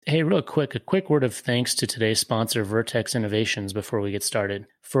Hey, real quick, a quick word of thanks to today's sponsor, Vertex Innovations, before we get started.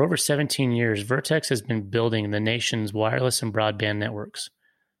 For over 17 years, Vertex has been building the nation's wireless and broadband networks.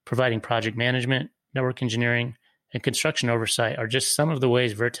 Providing project management, network engineering, and construction oversight are just some of the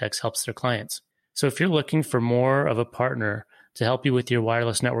ways Vertex helps their clients. So if you're looking for more of a partner to help you with your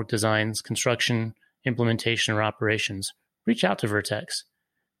wireless network designs, construction, implementation, or operations, reach out to Vertex.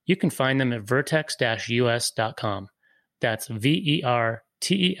 You can find them at vertex-us.com. That's VERTEX-US.com.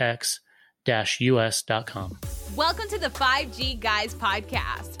 Welcome to the 5G Guys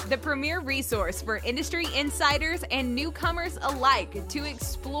podcast, the premier resource for industry insiders and newcomers alike to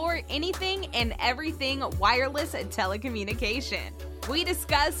explore anything and everything wireless telecommunication. We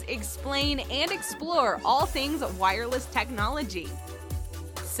discuss, explain, and explore all things wireless technology.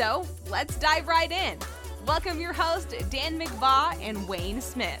 So let's dive right in. Welcome your host, Dan McVaugh and Wayne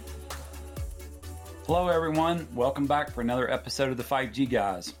Smith. Hello, everyone. Welcome back for another episode of the 5G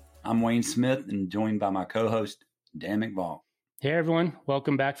Guys. I'm Wayne Smith and joined by my co-host, Dan McVaugh. Hey, everyone.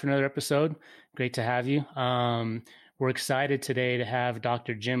 Welcome back for another episode. Great to have you. We're excited today to have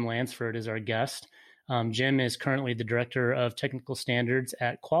Dr. Jim Lansford as our guest. Jim is currently the Director of Technical Standards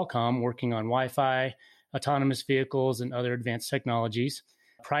at Qualcomm, working on Wi-Fi, autonomous vehicles, and other advanced technologies.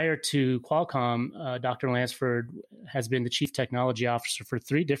 Prior to Qualcomm, Dr. Lansford has been the Chief Technology Officer for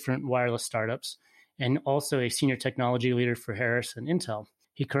 3 different wireless startups and also a Senior Technology Leader for Harris and Intel.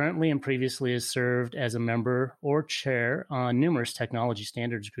 He currently and previously has served as a member or chair on numerous technology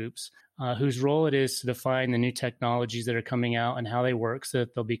standards groups, whose role it is to define the new technologies that are coming out and how they work so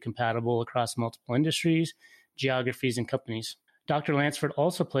that they'll be compatible across multiple industries, geographies, and companies. Dr. Lansford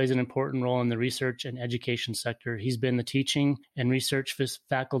also plays an important role in the research and education sector. He's been the teaching and research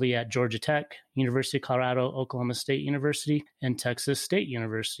faculty at Georgia Tech, University of Colorado, Oklahoma State University, and Texas State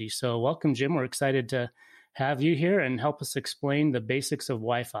University. So welcome, Jim. We're excited to have you here and help us explain the basics of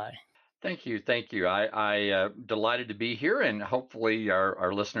Wi-Fi. Thank you. I delighted to be here, and hopefully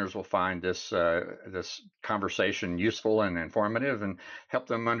our listeners will find this conversation useful and informative and help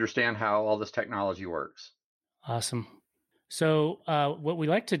them understand how all this technology works. Awesome. So what we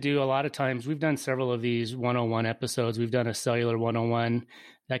like to do a lot of times, we've done several of these 101 episodes. We've done a cellular 101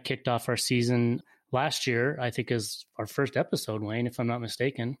 that kicked off our season last year, I think is our first episode, Wayne, if I'm not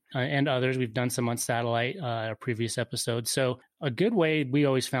mistaken, and others. We've done some on satellite, our previous episodes. So a good way we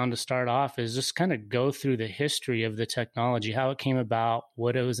always found to start off is just kind of go through the history of the technology, how it came about,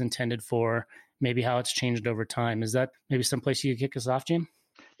 what it was intended for, maybe how it's changed over time. Is that maybe someplace you could kick us off, Jim?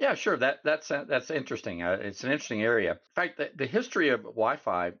 Yeah, sure. That's interesting. It's an interesting area. In fact, the history of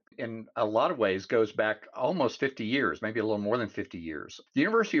Wi-Fi in a lot of ways goes back almost 50 years, maybe a little more than 50 years. The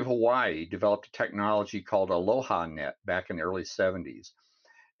University of Hawaii developed a technology called Aloha Net back in the early 70s.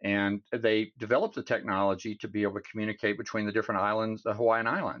 And they developed the technology to be able to communicate between the different islands, the Hawaiian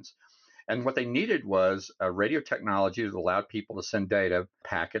Islands. And what they needed was a radio technology that allowed people to send data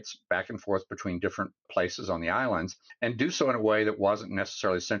packets back and forth between different places on the islands and do so in a way that wasn't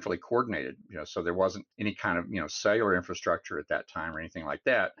necessarily centrally coordinated. So there wasn't any kind of, cellular infrastructure at that time or anything like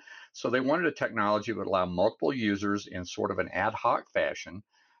that. So they wanted a technology that would allow multiple users in sort of an ad hoc fashion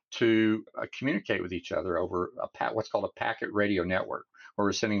to communicate with each other over what's called a packet radio network, where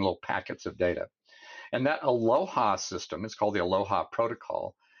we're sending little packets of data. And that Aloha system, it's called the Aloha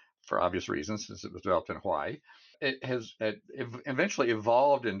Protocol, for obvious reasons, since it was developed in Hawaii. It eventually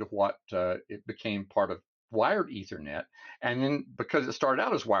evolved into what it became part of wired Ethernet. And then because it started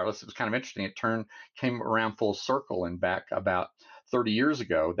out as wireless, it was kind of interesting. It came around full circle, and back about 30 years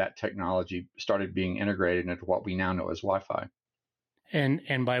ago, that technology started being integrated into what we now know as Wi-Fi.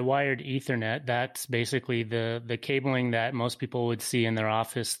 And by wired Ethernet, that's basically the cabling that most people would see in their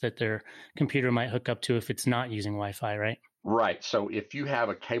office that their computer might hook up to if it's not using Wi-Fi, right? Right. So if you have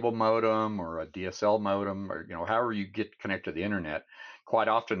a cable modem or a DSL modem, or however you get connected to the internet, quite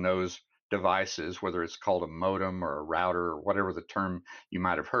often those devices, whether it's called a modem or a router or whatever the term you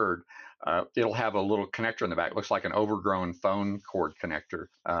might have heard, it'll have a little connector in the back. It looks like an overgrown phone cord connector,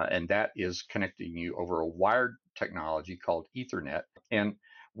 and that is connecting you over a wired technology called Ethernet. And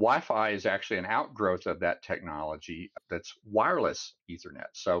Wi-Fi is actually an outgrowth of that technology that's wireless Ethernet.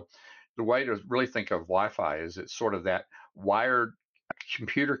 So the way to really think of Wi-Fi is it's sort of that wired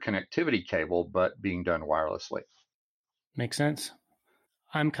computer connectivity cable, but being done wirelessly. Makes sense.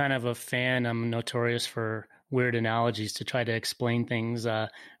 I'm kind of a fan. I'm notorious for weird analogies to try to explain things.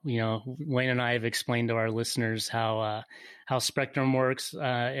 Wayne and I have explained to our listeners how Spectrum works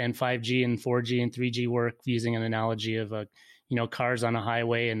and 5G and 4G and 3G work using an analogy of cars on a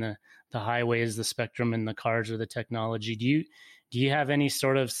highway, and the highway is the spectrum and the cars are the technology. Do you have any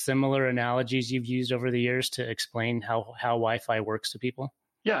sort of similar analogies you've used over the years to explain how Wi-Fi works to people?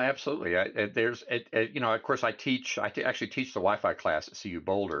 Yeah, absolutely. Of course, actually teach the Wi-Fi class at CU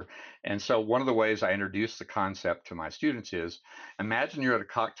Boulder. And so one of the ways I introduce the concept to my students is, imagine you're at a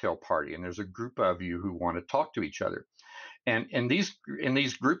cocktail party and there's a group of you who want to talk to each other. And in these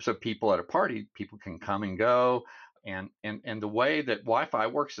groups of people at a party, people can come and go. And the way that Wi-Fi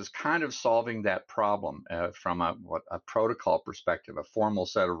works is kind of solving that problem from a protocol perspective, a formal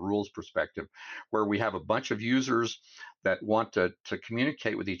set of rules perspective, where we have a bunch of users that want to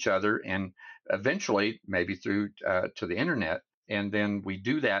communicate with each other, and eventually maybe through to the internet. And then we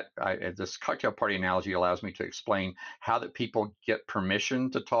do that. This cocktail party analogy allows me to explain how that people get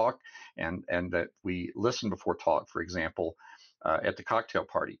permission to talk, and that we listen before talk, for example, at the cocktail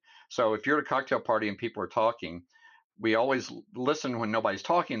party. So if you're at a cocktail party and people are talking, we always listen when nobody's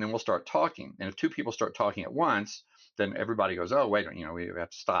talking, then we'll start talking. And if two people start talking at once, then everybody goes, oh, wait, we have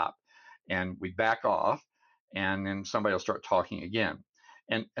to stop. And we back off, and then somebody will start talking again.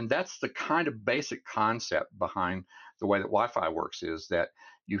 And that's the kind of basic concept behind the way that Wi-Fi works, is that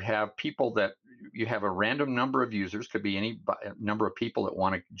you have a random number of users, could be any number of people that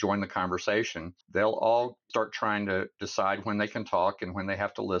want to join the conversation. They'll all start trying to decide when they can talk and when they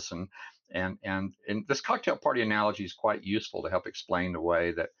have to listen. And this cocktail party analogy is quite useful to help explain the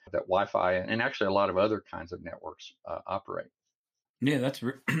way that Wi-Fi and actually a lot of other kinds of networks operate. Yeah, that's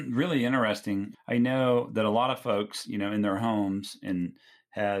really interesting. I know that a lot of folks, in their homes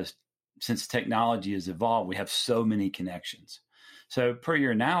since technology has evolved, we have so many connections. So per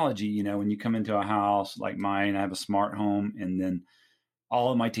your analogy, when you come into a house like mine, I have a smart home, and then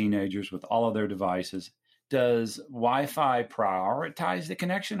all of my teenagers with all of their devices. Does Wi-Fi prioritize the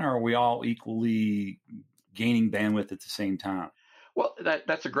connection, or are we all equally gaining bandwidth at the same time? Well,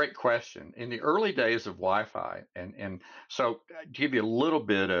 that's a great question. In the early days of Wi-Fi, and so to give you a little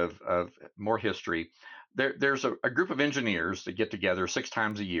bit of more history, there's a group of engineers that get together 6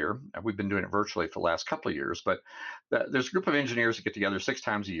 times a year. We've been doing it virtually for the last couple of years, but there's a group of engineers that get together 6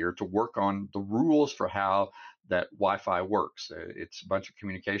 times a year to work on the rules for how that Wi-Fi works. It's a bunch of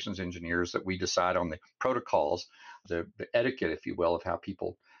communications engineers that we decide on the protocols, the etiquette, if you will, of how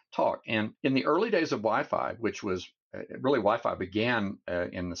people talk. And in the early days of Wi-Fi, which was really Wi-Fi began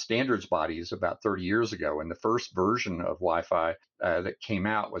in the standards bodies about 30 years ago, and the first version of Wi-Fi that came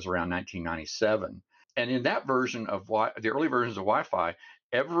out was around 1997. And in that version of the early versions of Wi-Fi,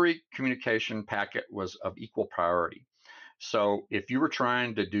 every communication packet was of equal priority. So if you were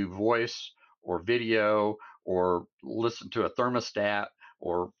trying to do voice or video or listen to a thermostat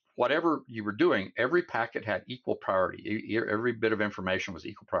or whatever you were doing, every packet had equal priority. Every bit of information was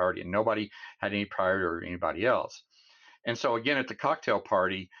equal priority, and nobody had any priority over anybody else. And so again, at the cocktail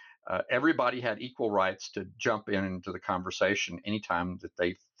party, everybody had equal rights to jump into the conversation anytime that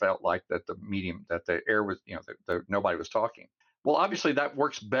they felt like that the air was, nobody was talking. Well, obviously that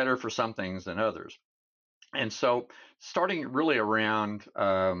works better for some things than others. And so starting really around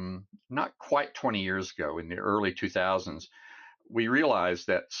not quite 20 years ago, in the early 2000s, we realized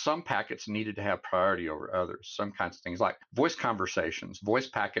that some packets needed to have priority over others. Some kinds of things like voice conversations, voice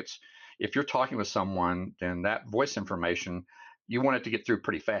packets. If you're talking with someone, then that voice information, you want it to get through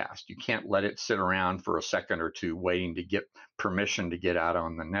pretty fast. You can't let it sit around for a second or two waiting to get permission to get out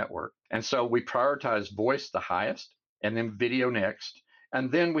on the network. And so we prioritize voice the highest, and then video next.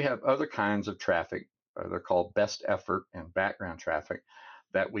 And then we have other kinds of traffic. They're called best effort and background traffic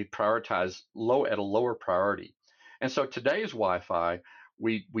that we prioritize at a lower priority. And so today's Wi-Fi,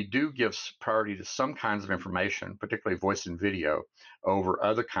 we do give priority to some kinds of information, particularly voice and video, over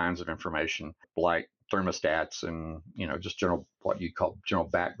other kinds of information like thermostats and just general, what you call general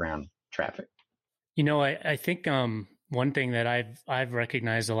background traffic. I think one thing that I've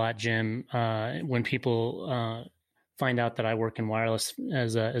recognized a lot, Jim, when people find out that I work in wireless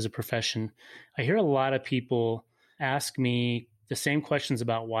as a profession, I hear a lot of people ask me the same questions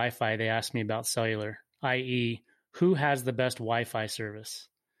about Wi-Fi they ask me about cellular, i.e., who has the best Wi-Fi service,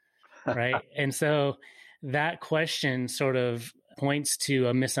 right? And so that question sort of points to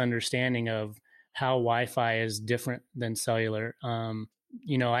a misunderstanding of how Wi-Fi is different than cellular.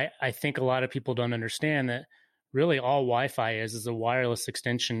 I think a lot of people don't understand that really all Wi-Fi is a wireless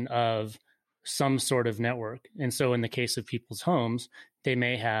extension of some sort of network. And so in the case of people's homes, they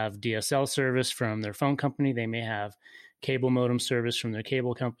may have DSL service from their phone company. They may have cable modem service from their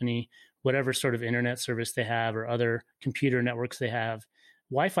cable company, whatever sort of internet service they have or other computer networks they have.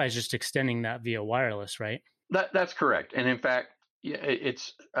 Wi-Fi is just extending that via wireless, right? That's correct. And in fact,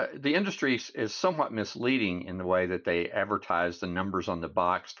 it's the industry is somewhat misleading in the way that they advertise the numbers on the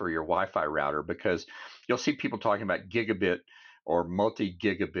box for your Wi-Fi router, because you'll see people talking about gigabit or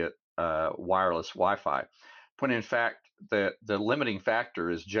multi-gigabit wireless Wi-Fi, when in fact the limiting factor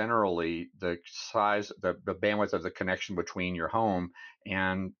is generally the size, the bandwidth of the connection between your home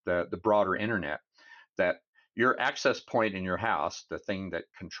and the broader internet. That your access point in your house, the thing that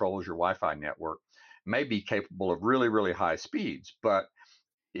controls your Wi-Fi network, may be capable of really, really high speeds. But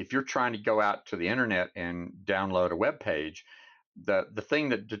if you're trying to go out to the internet and download a web page, the thing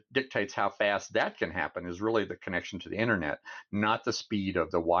that dictates how fast that can happen is really the connection to the internet, not the speed of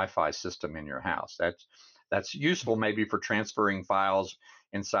the Wi-Fi system in your house. That's useful maybe for transferring files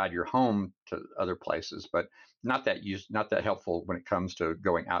inside your home to other places, but not that helpful when it comes to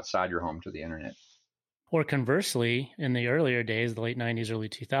going outside your home to the internet. Or conversely, in the earlier days, the late 90s, early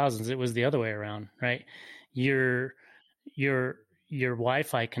 2000s, it was the other way around, right? Your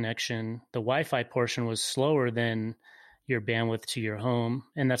Wi-Fi connection, the Wi-Fi portion was slower than your bandwidth to your home.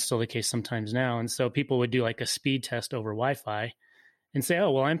 And that's still the case sometimes now. And so people would do like a speed test over Wi-Fi and say,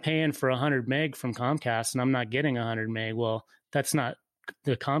 oh, well, I'm paying for 100 meg from Comcast and I'm not getting 100 meg. Well, that's not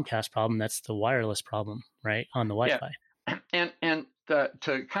the Comcast problem. That's the wireless problem, right, on the Wi-Fi. Yeah. And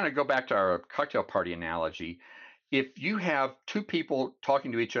to kind of go back to our cocktail party analogy, if you have two people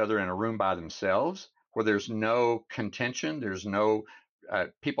talking to each other in a room by themselves where there's no contention, there's no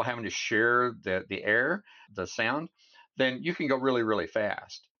people having to share the air, the sound, then you can go really, really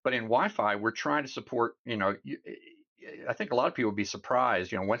fast. But in Wi-Fi, we're trying to support, I think a lot of people would be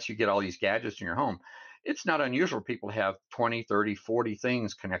surprised, once you get all these gadgets in your home, it's not unusual for people to have 20, 30, 40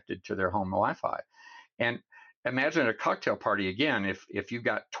 things connected to their home Wi-Fi. And imagine a cocktail party again, if you've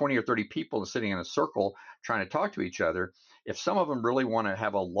got 20 or 30 people sitting in a circle trying to talk to each other, if some of them really want to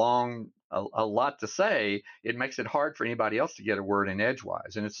have a lot to say, it makes it hard for anybody else to get a word in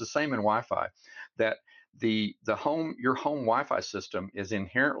edgewise. And it's the same in Wi-Fi, that your home Wi-Fi system is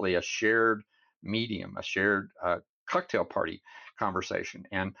inherently a shared medium, a shared cocktail party conversation.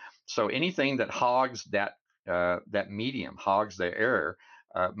 And so anything that hogs that medium, hogs the air,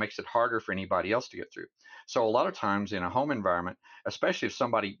 makes it harder for anybody else to get through. So a lot of times in a home environment, especially if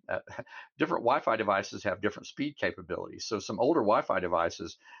different Wi-Fi devices have different speed capabilities. So some older Wi-Fi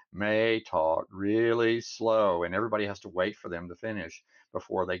devices may talk really slow and everybody has to wait for them to finish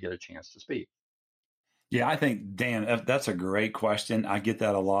before they get a chance to speak. Yeah, I think, Dan, that's a great question. I get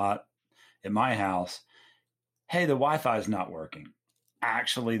that a lot at my house. Hey, the Wi-Fi is not working.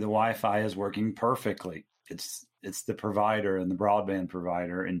 Actually, the Wi-Fi is working perfectly. It's the provider and the broadband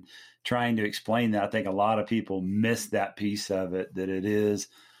provider. And trying to explain that, I think a lot of people miss that piece of it, that it is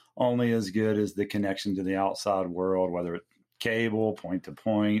only as good as the connection to the outside world, whether it's cable, point to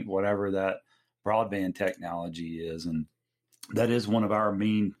point, whatever that broadband technology is. And that is one of our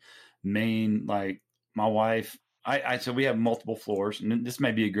main, like my wife, so we have multiple floors. And this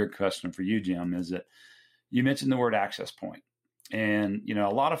may be a good question for you, Jim, is that you mentioned the word access point. And, a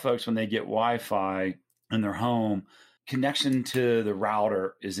lot of folks, when they get Wi-Fi in their home, connection to the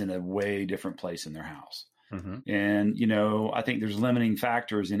router is in a way different place in their house. Mm-hmm. And, I think there's limiting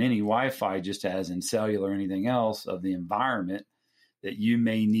factors in any Wi-Fi, just as in cellular or anything else, of the environment, that you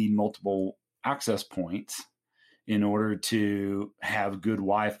may need multiple access points in order to have good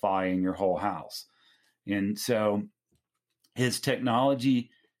Wi-Fi in your whole house. And so has technology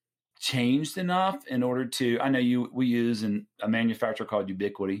changed enough in order to, I know we use a manufacturer called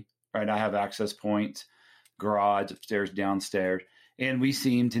Ubiquiti, right? I have access points, garage, upstairs, downstairs. And we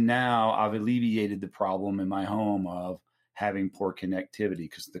seem to now, I've alleviated the problem in my home of having poor connectivity,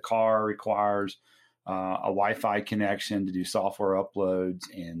 because the car requires a Wi-Fi connection to do software uploads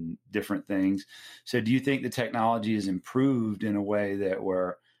and different things. So do you think the technology has improved in a way that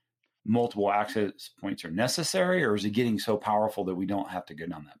where multiple access points are necessary, or is it getting so powerful that we don't have to go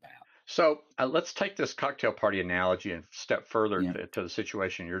down that path? So let's take this cocktail party analogy and step further to the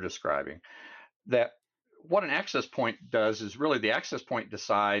situation you're describing. That what an access point does is really the access point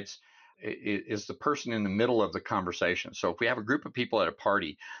decides is the person in the middle of the conversation. So if we have a group of people at a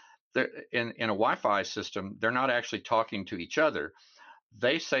party, in a Wi-Fi system, they're not actually talking to each other.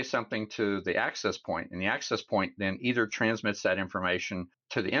 They say something to the access point, and the access point then either transmits that information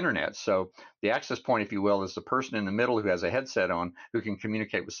to the internet. So the access point, if you will, is the person in the middle who has a headset on, who can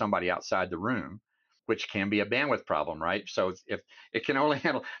communicate with somebody outside the room, which can be a bandwidth problem, right? So if it can only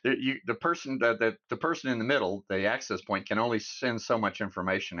handle the person in the middle, the access point can only send so much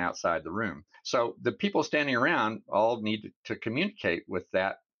information outside the room. So the people standing around all need to communicate with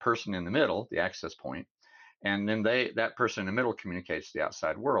that person in the middle, the access point. And then that person in the middle communicates to the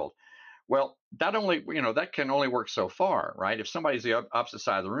outside world. Well, that can only work so far, right? If somebody's the opposite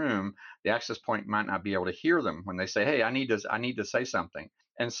side of the room, the access point might not be able to hear them when they say, "Hey, I need to say something."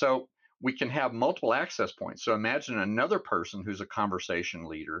 And so we can have multiple access points. So imagine another person who's a conversation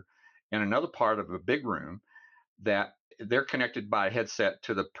leader in another part of a big room. that they're connected by a headset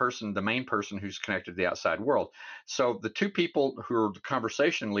to the main person who's connected to the outside world. So the two people who are the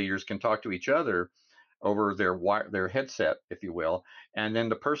conversation leaders can talk to each other over their headset, if you will, and then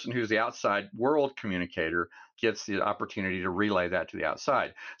the person who's the outside world communicator gets the opportunity to relay that to the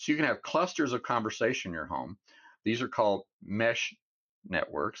outside. So you can have clusters of conversation in your home. These are called mesh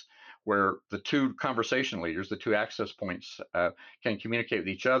networks, where the two conversation leaders, the two access points, can communicate with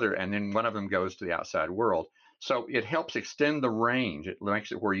each other, and then one of them goes to the outside world. So it helps extend the range. It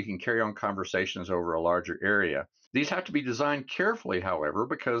makes it where you can carry on conversations over a larger area. These have to be designed carefully, however,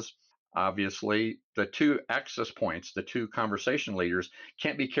 because obviously the two access points, the two conversation leaders,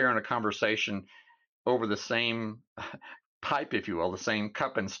 can't be carrying a conversation over the same pipe, if you will, the same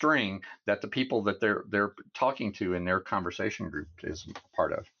cup and string that the people that they're talking to in their conversation group is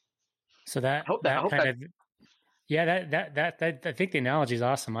part of. So that I think the analogy is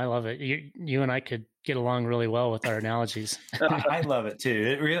awesome. I love it. You and I could get along really well with our analogies. I love it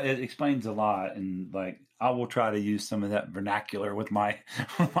too. It explains a lot, and like I will try to use some of that vernacular with my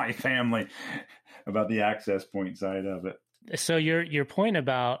family about the access point side of it. So your point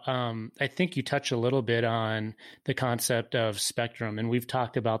about I think you touch a little bit on the concept of spectrum, and we've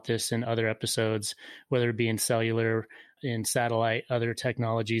talked about this in other episodes, whether it be in cellular, in satellite, other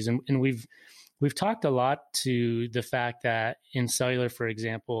technologies, and we've talked a lot to the fact that in cellular, for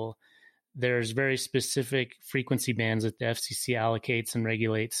example, there's very specific frequency bands that the FCC allocates and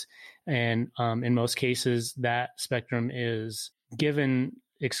regulates, and in most cases, that spectrum is given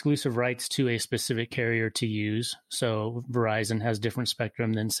exclusive rights to a specific carrier to use. So Verizon has different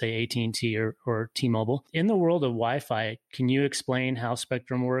spectrum than, say, AT&T or T-Mobile. In the world of Wi-Fi, can you explain how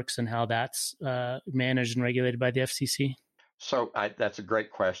spectrum works and how that's managed and regulated by the FCC? So that's a great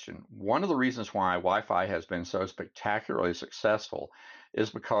question. One of the reasons why Wi-Fi has been so spectacularly successful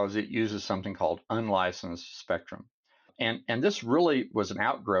is because it uses something called unlicensed spectrum. And this really was an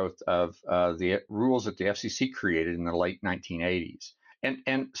outgrowth of the rules that the FCC created in the late 1980s.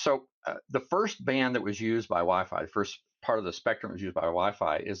 And so the first band that was used by Wi-Fi, the first part of the spectrum that was used by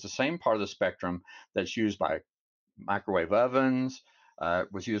Wi-Fi, is the same part of the spectrum that's used by microwave ovens,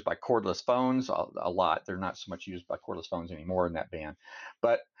 was used by cordless phones a lot. They're not so much used by cordless phones anymore in that band.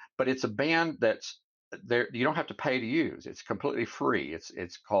 But it's a band that's there. You don't have to pay to use. It's completely free.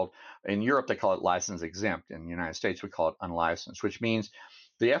 It's called, in Europe, they call it license exempt. In the United States, we call it unlicensed, which means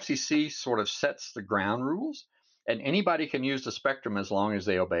the FCC sort of sets the ground rules. And anybody can use the spectrum as long as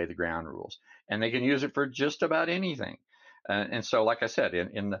they obey the ground rules. And they can use it for just about anything. And so, like I said,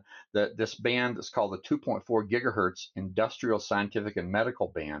 in this band that's called the 2.4 gigahertz industrial, scientific, and medical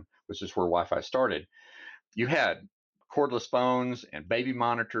band, which is where Wi-Fi started, you had cordless phones and baby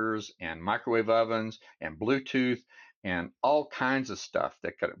monitors and microwave ovens and Bluetooth and all kinds of stuff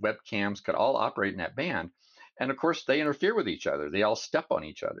webcams could all operate in that band. And of course, they interfere with each other. They all step on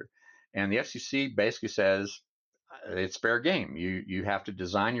each other. And the FCC basically says, it's fair game. You have to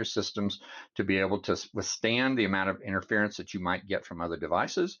design your systems to be able to withstand the amount of interference that you might get from other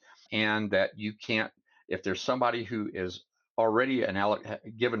devices, and that you can't, if there's somebody who is already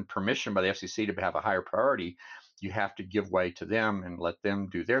given permission by the FCC to have a higher priority, you have to give way to them and let them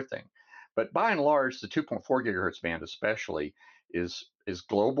do their thing. But by and large, the 2.4 gigahertz band especially is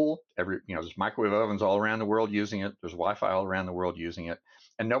global. There's microwave ovens all around the world using it. There's Wi-Fi all around the world using it,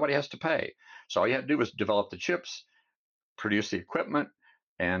 and nobody has to pay. So all you have to do is develop the chips, produce the equipment,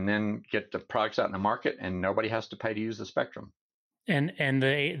 and then get the products out in the market, and nobody has to pay to use the spectrum. And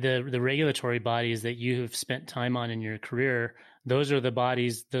the regulatory bodies that you have spent time on in your career, those are the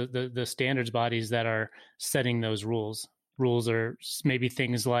bodies, the standards bodies that are setting those rules. Rules are maybe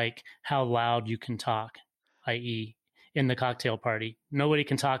things like how loud you can talk, i.e., in the cocktail party. Nobody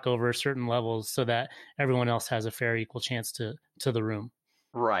can talk over certain levels so that everyone else has a fair, equal chance to the room.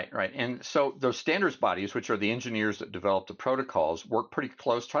 Right. And so those standards bodies, which are the engineers that develop the protocols,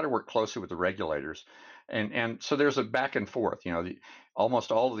 try to work closely with the regulators. And so there's a back and forth.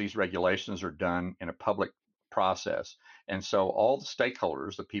 Almost all of these regulations are done in a public process. And so all the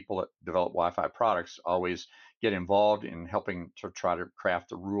stakeholders, the people that develop Wi-Fi products, always get involved in helping to try to craft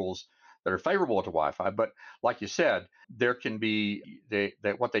the rules that are favorable to Wi-Fi. But like you said, there can be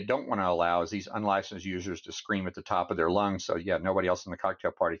what they don't want to allow is these unlicensed users to scream at the top of their lungs. So nobody else in the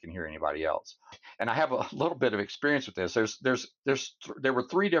cocktail party can hear anybody else. And I have a little bit of experience with this. There were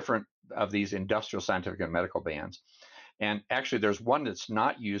three different of these industrial, scientific, and medical bands. And actually, there's one that's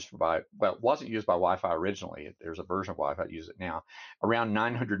not used it wasn't used by Wi-Fi originally. There's a version of Wi-Fi that uses it now, around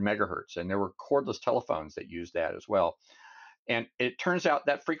 900 megahertz. And there were cordless telephones that used that as well. And it turns out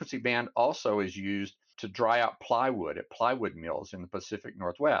that frequency band also is used to dry out plywood at plywood mills in the Pacific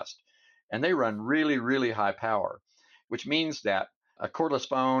Northwest. and they run really, really high power, which means that a cordless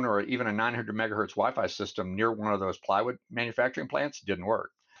phone or even a 900 megahertz Wi-Fi system near one of those plywood manufacturing plants didn't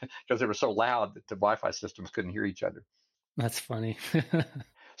work because they were so loud that the Wi-Fi systems couldn't hear each other. That's funny.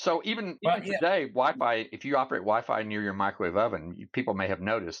 So even today, Wi-Fi, if you operate Wi-Fi near your microwave oven, people may have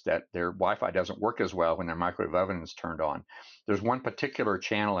noticed that their Wi-Fi doesn't work as well when their microwave oven is turned on. There's one particular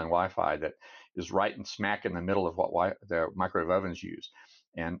channel in Wi-Fi that is right and smack in the middle of what the microwave ovens use.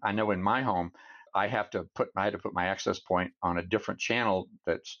 And I know in my home, I had to put my access point on a different channel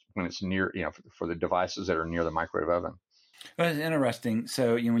that's when it's near, for the devices that are near the microwave oven. Well, it's interesting.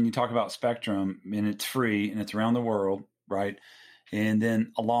 So, when you talk about Spectrum and it's free and it's around the world, right? And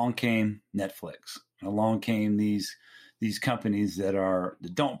then along came Netflix. Along came these companies that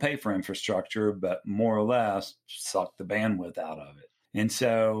don't pay for infrastructure, but more or less suck the bandwidth out of it. And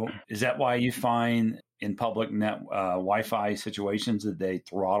so is that why you find in public net Wi-Fi situations that they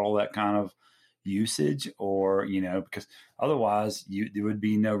throttle that kind of usage, or, because otherwise there would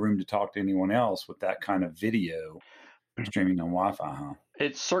be no room to talk to anyone else with that kind of video streaming on Wi-Fi, huh?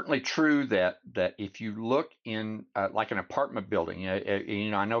 It's certainly true that if you look in like an apartment building,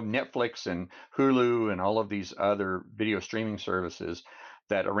 I know Netflix and Hulu and all of these other video streaming services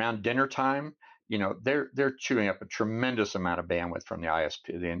that around dinner time, they're chewing up a tremendous amount of bandwidth from the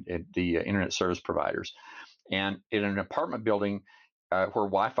ISP, the internet service providers. And in an apartment building where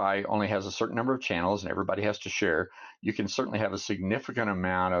Wi-Fi only has a certain number of channels and everybody has to share, you can certainly have a significant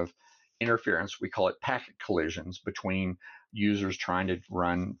amount of interference. We call it packet collisions between users trying to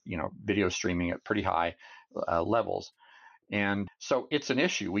run, video streaming at pretty high levels. And so it's an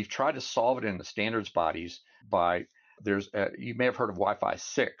issue. We've tried to solve it in the standards bodies you may have heard of Wi-Fi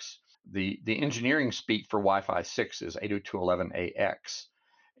 6. The engineering speak for Wi-Fi 6 is 802.11ax.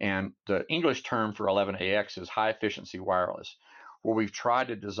 And the English term for 11ax is high efficiency wireless, where we've tried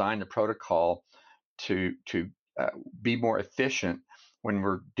to design the protocol to be more efficient when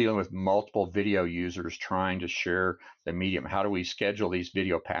we're dealing with multiple video users trying to share the medium. How do we schedule these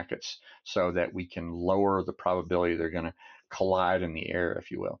video packets so that we can lower the probability they're going to collide in the air,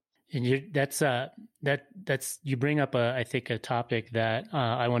 if you will? And you bring up I think a topic that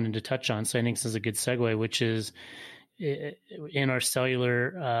I wanted to touch on. So I think this is a good segue, which is in our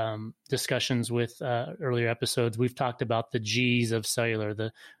cellular discussions with earlier episodes, we've talked about the G's of cellular,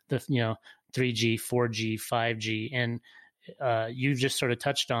 the 3G, 4G, 5G, and you've just sort of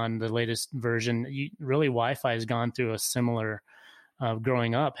touched on the latest version. Really, Wi-Fi has gone through a similar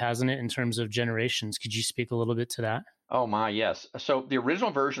growing up, hasn't it, in terms of generations? Could you speak a little bit to that? Oh my, yes. So the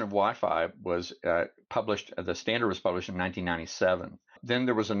original version of Wi-Fi was published, the standard was published in 1997. Then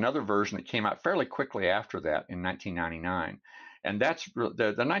there was another version that came out fairly quickly after that in 1999. And that's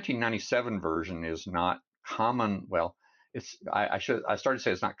the 1997 version is not common. Well, I started to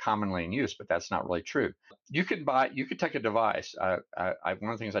say it's not commonly in use, but that's not really true. You could take a device. One of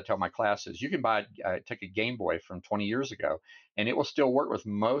the things I tell my class is you can take a Game Boy from 20 years ago, and it will still work with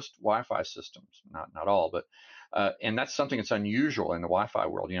most Wi-Fi systems. Not all, but and that's something that's unusual in the Wi-Fi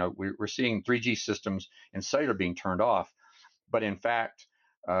world. We're seeing 3G systems and cellular being turned off, but in fact,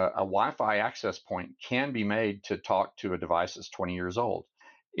 a Wi-Fi access point can be made to talk to a device that's 20 years old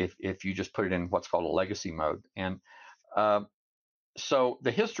if you just put it in what's called a legacy mode. And so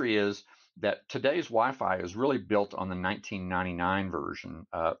the history is that today's Wi-Fi is really built on the 1999 version,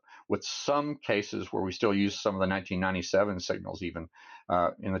 with some cases where we still use some of the 1997 signals, even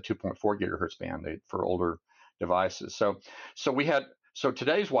in the 2.4 gigahertz band for older devices. So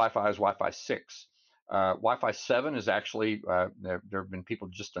today's Wi-Fi is Wi-Fi 6. Wi-Fi 7 is actually, there have been people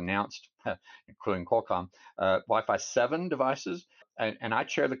just announced, including Qualcomm, Wi-Fi 7 devices. And I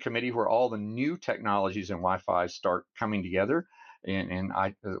chair the committee where all the new technologies in Wi-Fi start coming together in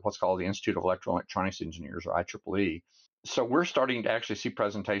what's called the Institute of Electronics Engineers, or IEEE. So we're starting to actually see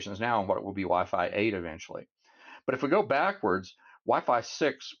presentations now on what will be Wi-Fi 8 eventually. But if we go backwards, Wi-Fi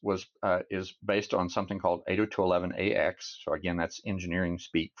 6 is based on something called 802.11ax. So again, that's engineering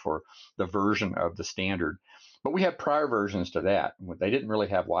speak for the version of the standard. But we had prior versions to that. They didn't really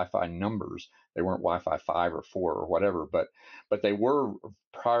have Wi-Fi numbers. They weren't Wi-Fi 5 or 4 or whatever, but they were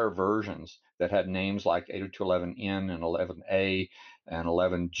prior versions that had names like 802.11n and 11a and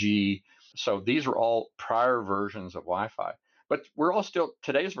 11g. So these are all prior versions of Wi-Fi. But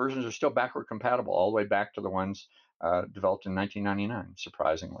today's versions are still backward compatible all the way back to the ones developed in 1999,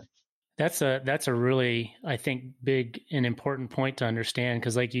 surprisingly. That's a really, I think, big and important point to understand,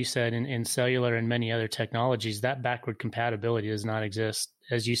 because like you said, in cellular and many other technologies, that backward compatibility does not exist.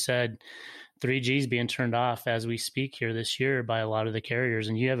 As you said, 3G is being turned off as we speak here this year by a lot of the carriers,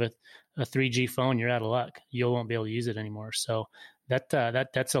 and you have a 3G phone, you're out of luck. You won't be able to use it anymore. So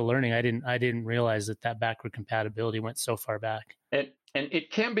That's a learning. I didn't realize that backward compatibility went so far back. And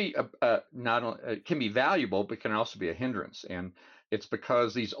it can be not only it can be valuable, but can also be a hindrance. And it's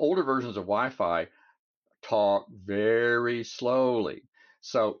because these older versions of Wi-Fi talk very slowly.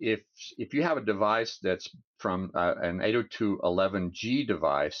 So if you have a device that's from an 802.11g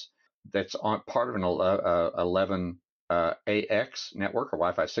device that's on part of an 11AX network or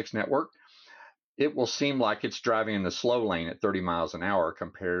Wi-Fi 6 network, it will seem like it's driving in the slow lane at 30 miles an hour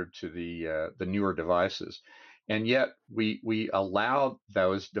compared to the newer devices. And yet we allow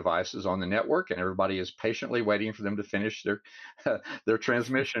those devices on the network, and everybody is patiently waiting for them to finish their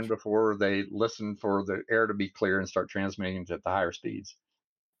transmission before they listen for the air to be clear and start transmitting at the higher speeds.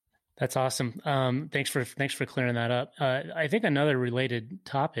 That's awesome. Thanks for clearing that up. I think another related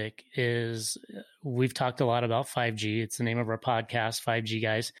topic is we've talked a lot about 5G. It's the name of our podcast, 5G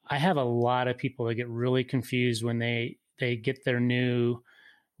Guys. I have a lot of people that get really confused when they get their new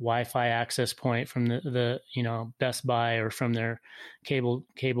Wi-Fi access point from the Best Buy or from their cable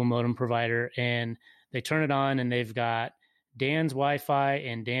modem provider, and they turn it on and they've got Dan's Wi-Fi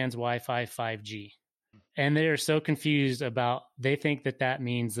and Dan's Wi-Fi 5G. And they are so confused they think that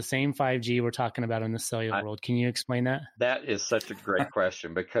means the same 5G we're talking about in the cellular world. Can you explain that? That is such a great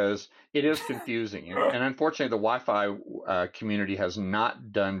question because it is confusing. And unfortunately, the Wi-Fi community has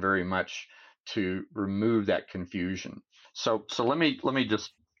not done very much to remove that confusion. So let me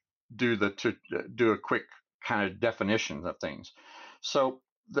just do a quick kind of definition of things. So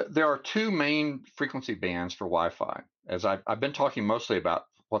there are two main frequency bands for Wi-Fi. As I've been talking mostly about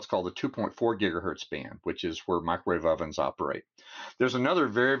what's called the 2.4 gigahertz band, which is where microwave ovens operate. There's another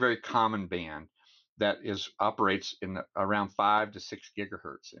very, very common band that operates in around 5 to 6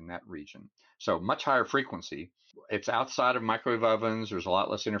 gigahertz in that region. So much higher frequency. It's outside of microwave ovens. There's a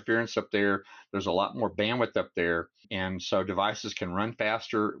lot less interference up there. There's a lot more bandwidth up there. And so devices can run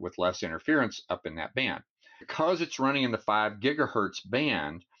faster with less interference up in that band. Because it's running in the 5 gigahertz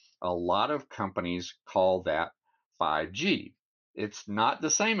band, a lot of companies call that 5G. It's not the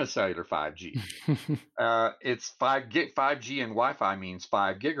same as cellular 5G. It's 5G in Wi-Fi means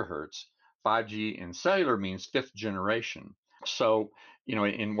 5 gigahertz. 5G in cellular means fifth generation. So,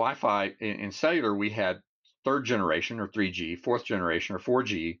 in Wi-Fi, in cellular, we had third generation or 3G, fourth generation or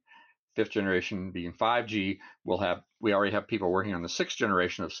 4G, fifth generation being 5G. We already have people working on the sixth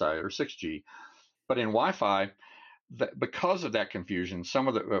generation of cellular, 6G. But in Wi-Fi, because of that confusion, some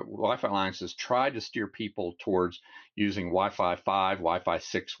of the Wi-Fi alliances tried to steer people towards using Wi-Fi 5, Wi-Fi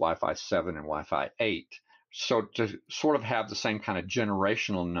 6, Wi-Fi 7, and Wi-Fi 8. So to sort of have the same kind of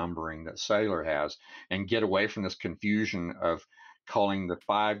generational numbering that cellular has and get away from this confusion of calling the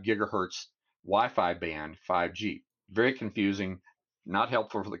 5 gigahertz Wi-Fi band 5G. Very confusing, not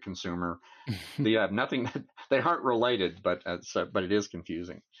helpful for the consumer. They have nothing, they aren't related, but it is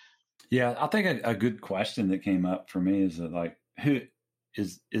confusing. Yeah, I think a good question that came up for me is that, who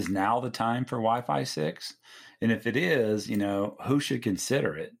is now the time for Wi-Fi 6? And if it is, who should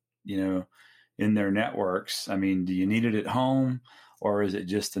consider it, in their networks? I mean, do you need it at home, or is it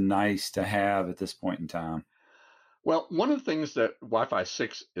just a nice to have at this point in time? Well, one of the things that Wi-Fi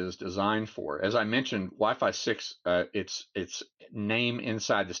 6 is designed for, as I mentioned, Wi-Fi 6, its name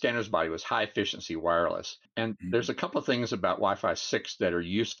inside the standards body was high efficiency wireless. And there's a couple of things about Wi-Fi 6 that are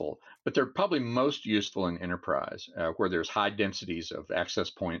useful, but they're probably most useful in enterprise, where there's high densities of access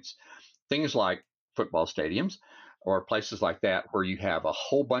points, things like football stadiums or places like that, where you have a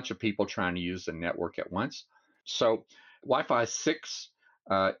whole bunch of people trying to use the network at once. So Wi-Fi 6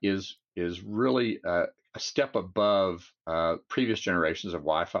 is really a step above previous generations of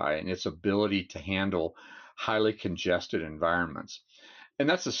Wi-Fi in its ability to handle highly congested environments. And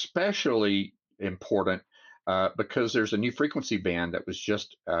that's especially important because there's a new frequency band that was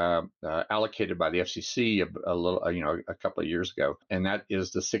just allocated by the FCC a couple of years ago, and that is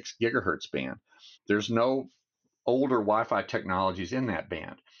the 6 gigahertz band. There's no older Wi-Fi technologies in that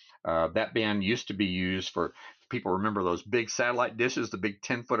band. That band used to be used for, people remember those big satellite dishes, the big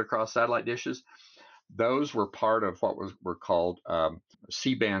 10-foot across satellite dishes. Those were part of what were called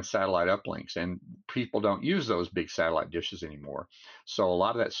C-band satellite uplinks, and people don't use those big satellite dishes anymore. So a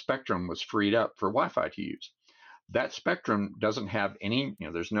lot of that spectrum was freed up for Wi-Fi to use. That spectrum doesn't have any,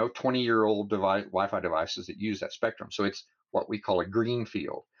 there's no 20-year-old Wi-Fi devices that use that spectrum. So it's what we call a green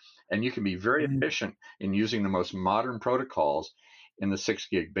field. And you can be very efficient in using the most modern protocols in the 6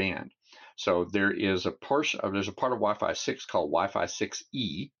 gig band. So there's a part of Wi-Fi 6 called Wi-Fi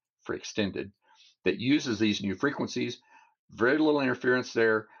 6E for extended that uses these new frequencies, very little interference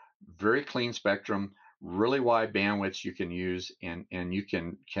there, very clean spectrum, really wide bandwidths you can use, and you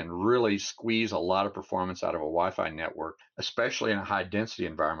can really squeeze a lot of performance out of a Wi-Fi network, especially in a high density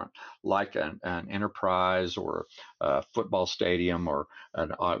environment like an enterprise or a football stadium or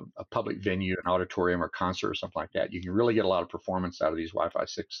a public venue, an auditorium or concert or something like that. You can really get a lot of performance out of these Wi-Fi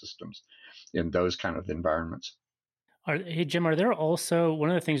 6 systems in those kind of environments. Hey, Jim, are there also, one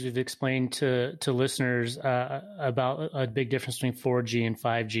of the things we've explained to listeners about a big difference between 4G and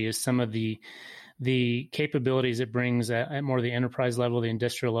 5G is some of the capabilities it brings at more the enterprise level, the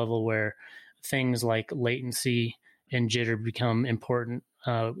industrial level, where things like latency and jitter become important.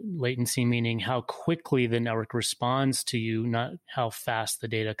 Latency meaning how quickly the network responds to you, not how fast the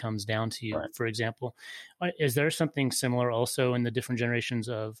data comes down to you, right. For example. Is there something similar also in the different generations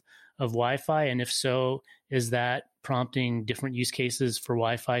of Wi-Fi? And if so, is that prompting different use cases for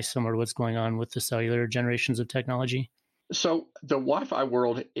Wi-Fi similar to what's going on with the cellular generations of technology? So the Wi-Fi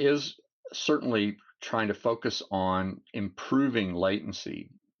world is certainly trying to focus on improving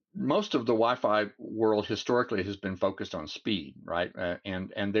latency. Most of the Wi-Fi world historically has been focused on speed, right?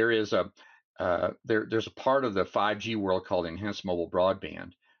 And there is there's a part of the 5G world called enhanced mobile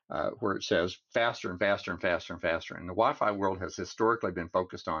broadband, where it says faster and faster and faster and faster. And the Wi-Fi world has historically been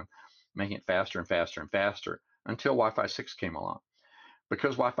focused on making it faster and faster and faster until Wi-Fi 6 came along.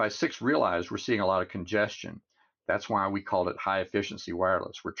 Because Wi-Fi 6 realized we're seeing a lot of congestion. That's why we called it high efficiency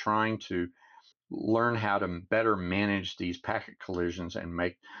wireless. We're trying to learn how to better manage these packet collisions and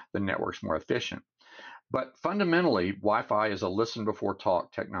make the networks more efficient. But fundamentally, Wi-Fi is a listen before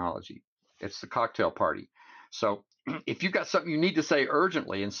talk technology. It's the cocktail party. So if you've got something you need to say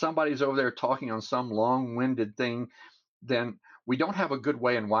urgently and somebody's over there talking on some long-winded thing, then we don't have a good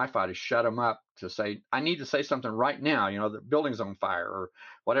way in Wi-Fi to shut them up to say, I need to say something right now, the building's on fire or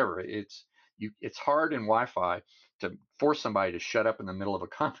whatever. It's hard in Wi-Fi to force somebody to shut up in the middle of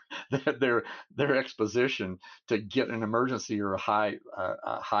their exposition to get an emergency or a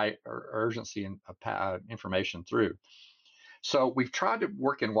high urgency information through. So we've tried to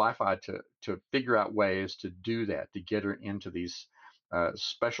work in Wi-Fi to figure out ways to do that, to get her into these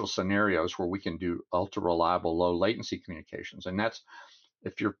special scenarios where we can do ultra reliable, low latency communications. And that's,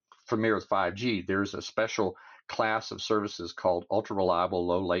 if you're familiar with 5G, there's a special class of services called ultra reliable,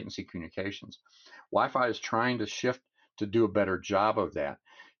 low latency communications. Wi-Fi is trying to shift to do a better job of that,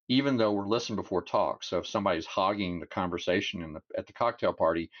 even though we're listen before talk. So if somebody's hogging the conversation at the cocktail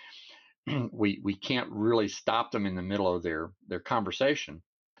party, we can't really stop them in the middle of their conversation,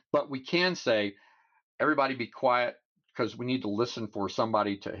 but we can say, everybody be quiet, because we need to listen for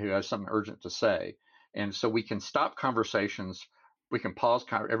somebody who has something urgent to say. And so we can stop conversations. We can pause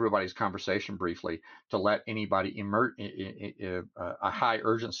everybody's conversation briefly to let anybody a high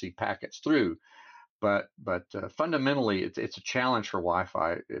urgency packets through. But fundamentally, it's a challenge for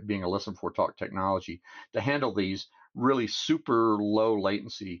Wi-Fi, being a listen before talk technology, to handle these really super low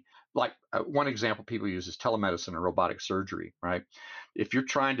latency. Like one example people use is telemedicine and robotic surgery, right? If you're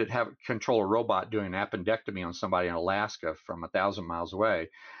trying to control a robot doing an appendectomy on somebody in Alaska from 1,000 miles away,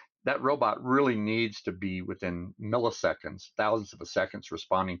 that robot really needs to be within milliseconds, thousands of seconds,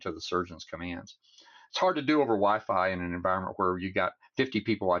 responding to the surgeon's commands. It's hard to do over Wi-Fi in an environment where you got 50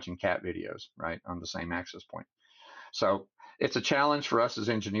 people watching cat videos, right, on the same access point. So it's a challenge for us as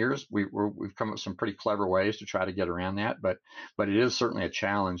engineers. We've come up with some pretty clever ways to try to get around that, but it is certainly a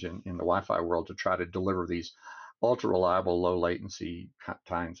challenge in the Wi-Fi world to try to deliver these ultra reliable, low latency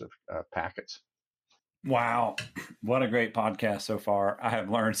kinds of packets. Wow, what a great podcast so far. I have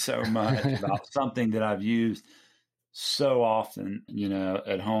learned so much about something that I've used so often,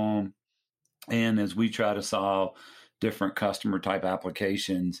 at home, and as we try to solve different customer type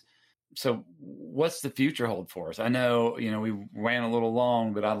applications. So what's the future hold for us? I know, we ran a little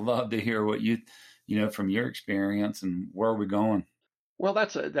long, but I'd love to hear what you from your experience, and where are we going? Well,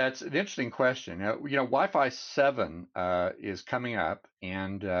 that's an interesting question. Wi-Fi 7 is coming up,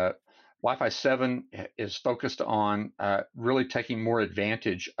 and Wi-Fi 7 is focused on really taking more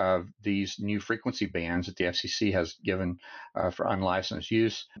advantage of these new frequency bands that the FCC has given for unlicensed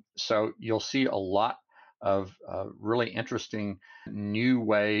use. So you'll see a lot of really interesting new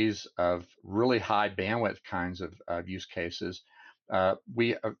ways of really high bandwidth kinds of use cases. The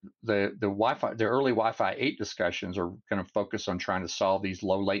early Wi-Fi 8 discussions are going to focus on trying to solve these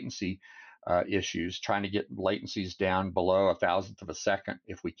low latency issues, trying to get latencies down below 1,000th of a second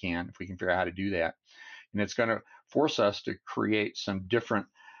if we can figure out how to do that. And it's going to force us to create some different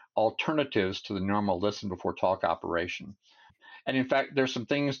alternatives to the normal listen before talk operation. And in fact, there's some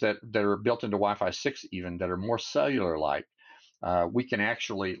things that are built into Wi-Fi 6 even that are more cellular-like. We can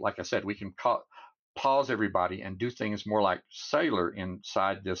actually, like I said, we can pause everybody and do things more like cellular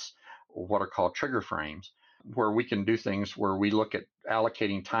inside this what are called trigger frames, where we can do things where we look at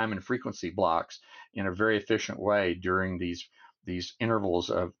allocating time and frequency blocks in a very efficient way during these intervals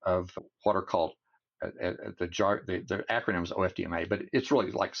of what are called the acronyms OFDMA, but it's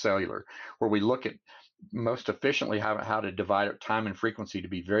really like cellular, where we look at most efficiently how to divide time and frequency to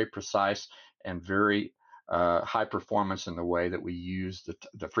be very precise and very high performance in the way that we use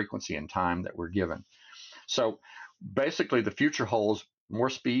the frequency and time that we're given. So basically, the future holds more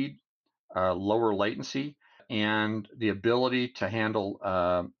speed, lower latency, and the ability to handle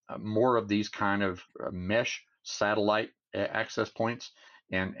more of these kind of mesh satellite access points,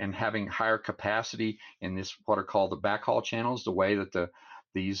 and having higher capacity in this what are called the backhaul channels, the way that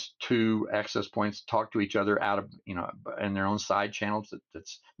these two access points talk to each other out of in their own side channels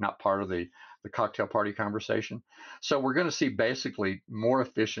that's not part of the cocktail party conversation. So we're going to see basically more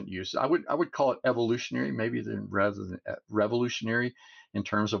efficient use. I would call it evolutionary, maybe rather than revolutionary in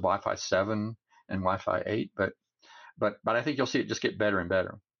terms of Wi-Fi 7 and Wi-Fi 8, but I think you'll see it just get better and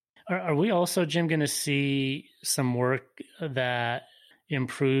better. Are we also, Jim, going to see some work that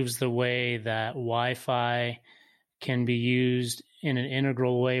improves the way that Wi-Fi can be used in an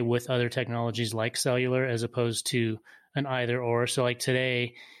integral way with other technologies like cellular, as opposed to an either or? So like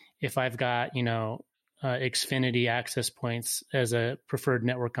today, if I've got, Xfinity access points as a preferred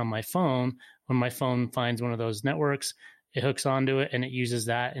network on my phone, when my phone finds one of those networks, it hooks onto it and it uses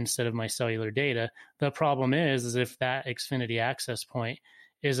that instead of my cellular data. The problem is if that Xfinity access point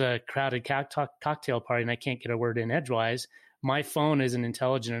is a crowded cocktail party and I can't get a word in edgewise, my phone isn't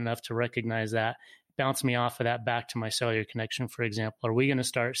intelligent enough to recognize that, bounce me off of that back to my cellular connection, for example. Are we going to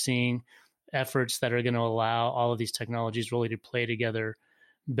start seeing efforts that are going to allow all of these technologies really to play together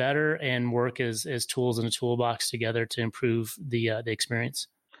better and work as tools in a toolbox together to improve the experience?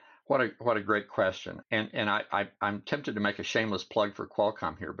 What a great question. And I'm tempted to make a shameless plug for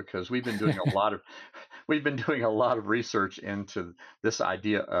Qualcomm here, because we've been doing a lot of research into this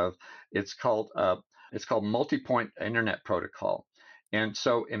idea of it's called multi-point internet protocol. And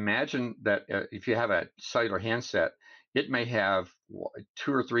so imagine that if you have a cellular handset, it may have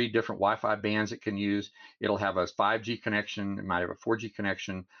 2 or 3 different Wi-Fi bands it can use. It'll have a 5G connection. It might have a 4G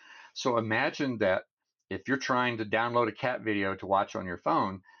connection. So imagine that if you're trying to download a cat video to watch on your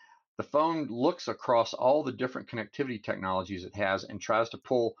phone, the phone looks across all the different connectivity technologies it has and tries to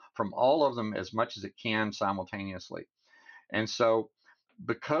pull from all of them as much as it can simultaneously. And so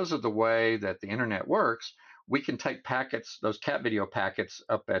because of the way that the internet works, we can take packets, those cat video packets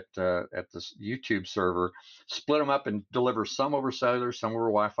up at this YouTube server, split them up and deliver some over cellular, some over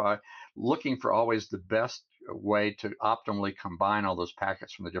Wi-Fi, looking for always the best way to optimally combine all those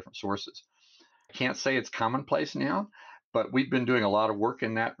packets from the different sources. I can't say it's commonplace now, but we've been doing a lot of work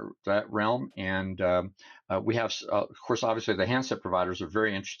in that realm, and we have, of course, obviously the handset providers are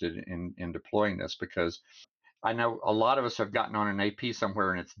very interested in deploying this, because I know a lot of us have gotten on an AP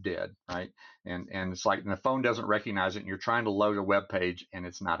somewhere and it's dead, right? And it's like the phone doesn't recognize it, and you're trying to load a web page and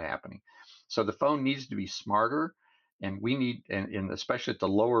it's not happening. So the phone needs to be smarter, and we need, and especially at the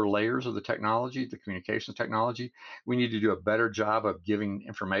lower layers of the technology, the communications technology, we need to do a better job of giving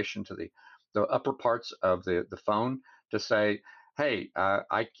information to the upper parts of the phone to say, hey,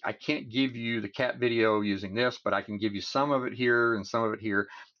 I can't give you the cat video using this, but I can give you some of it here and some of it here.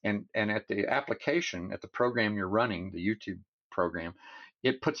 And at the application, at the program you're running, the YouTube program,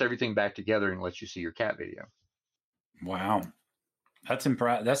 it puts everything back together and lets you see your cat video. Wow. That's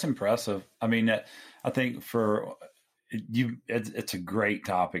impressive. I mean, I think for you, it's a great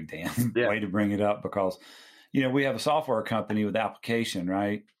topic, Dan. Yeah. Way to bring it up, because, we have a software company with application,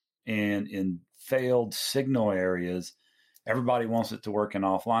 right? And in failed signal areas, everybody wants it to work in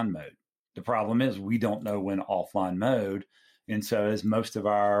offline mode. The problem is we don't know when offline mode. And so as most of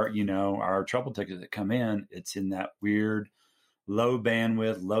our, our trouble tickets that come in, it's in that weird low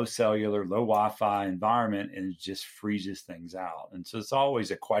bandwidth, low cellular, low Wi-Fi environment, and it just freezes things out. And so it's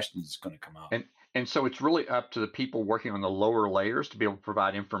always a question that's going to come up. And so it's really up to the people working on the lower layers to be able to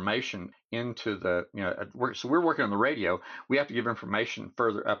provide information into the, so we're working on the radio. We have to give information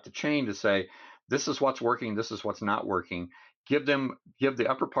further up the chain to say, this is what's working, this is what's not working. Give the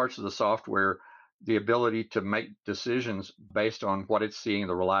upper parts of the software the ability to make decisions based on what it's seeing,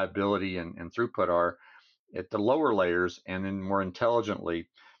 the reliability and throughput are at the lower layers, and then more intelligently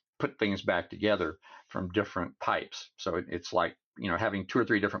put things back together from different pipes. So it's like, having 2 or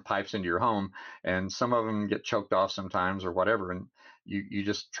 3 different pipes into your home, and some of them get choked off sometimes or whatever. And you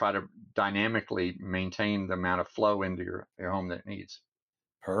just try to dynamically maintain the amount of flow into your home that it needs.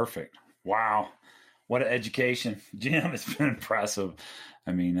 Perfect. Wow. What an education, Jim. It's been impressive.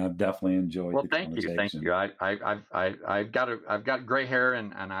 I mean, I've definitely enjoyed. Well, the thank you. I've got gray hair,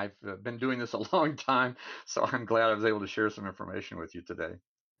 and I've been doing this a long time, so I'm glad I was able to share some information with you today.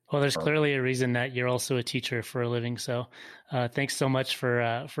 Well, there's clearly a reason that you're also a teacher for a living. So thanks so much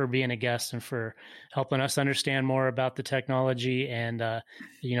for being a guest and for helping us understand more about the technology. And,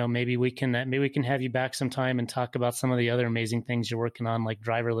 maybe we can have you back sometime and talk about some of the other amazing things you're working on, like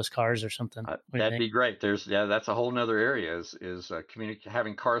driverless cars or something. That'd be great. That's a whole nother area is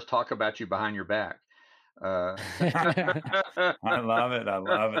having cars talk about you behind your back. I love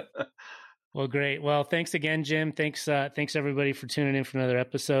it. Well, great. Well, thanks again, Jim. Thanks everybody for tuning in for another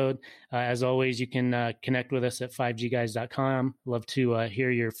episode. As always, you can connect with us at 5gguys.com. Love to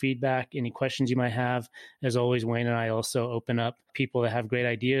hear your feedback, any questions you might have. As always, Wayne and I also open up people that have great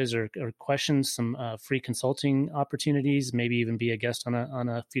ideas or questions, some free consulting opportunities, maybe even be a guest on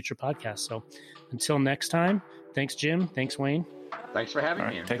a future podcast. So until next time, thanks, Jim. Thanks, Wayne. Thanks for having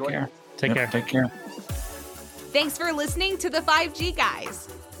me. Take care. Take care. Take care. Thanks for listening to the 5G Guys.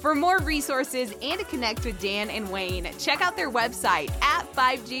 For more resources and to connect with Dan and Wayne, check out their website at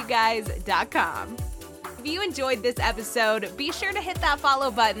 5gguys.com. If you enjoyed this episode, be sure to hit that follow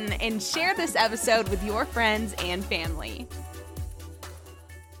button and share this episode with your friends and family.